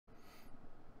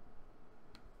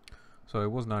So I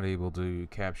was not able to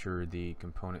capture the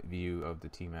component view of the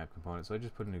tMap component, so I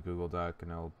just put in a Google Doc,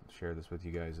 and I'll share this with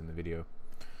you guys in the video.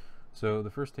 So the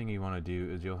first thing you want to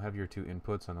do is you'll have your two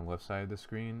inputs on the left side of the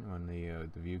screen when the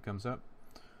view comes up.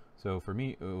 So for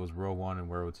me, it was row 1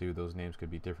 and row 2. Those names could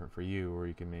be different for you, or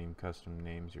you can name custom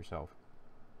names yourself.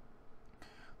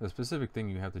 The specific thing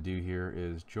you have to do here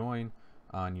is join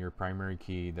on your primary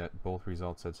key that both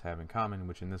result sets have in common,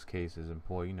 which in this case is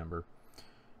employee number,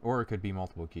 or it could be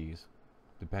multiple keys,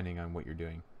 depending on what you're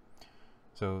doing.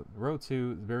 So row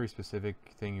 2, the very specific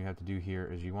thing you have to do here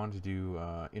is you want to do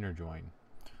inner join.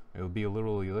 It will be a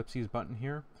little ellipses button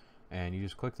here, and you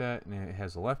just click that, and it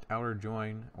has a left outer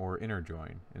join or inner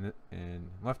join. And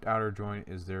left outer join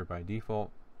is there by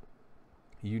default.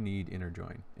 You need inner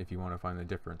join if you want to find the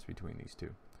difference between these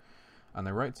two. On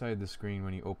the right side of the screen,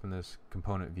 when you open this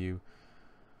component view,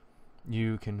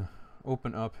 you can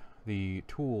open up the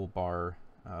toolbar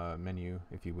menu,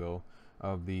 if you will,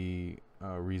 of the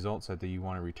result set that you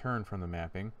want to return from the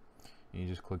mapping. And you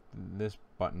just click this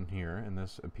button here, and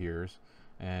this appears,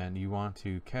 and you want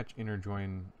to catch inner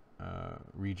join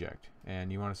reject,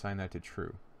 and you want to assign that to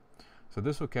true. So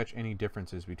this will catch any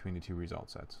differences between the two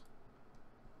result sets.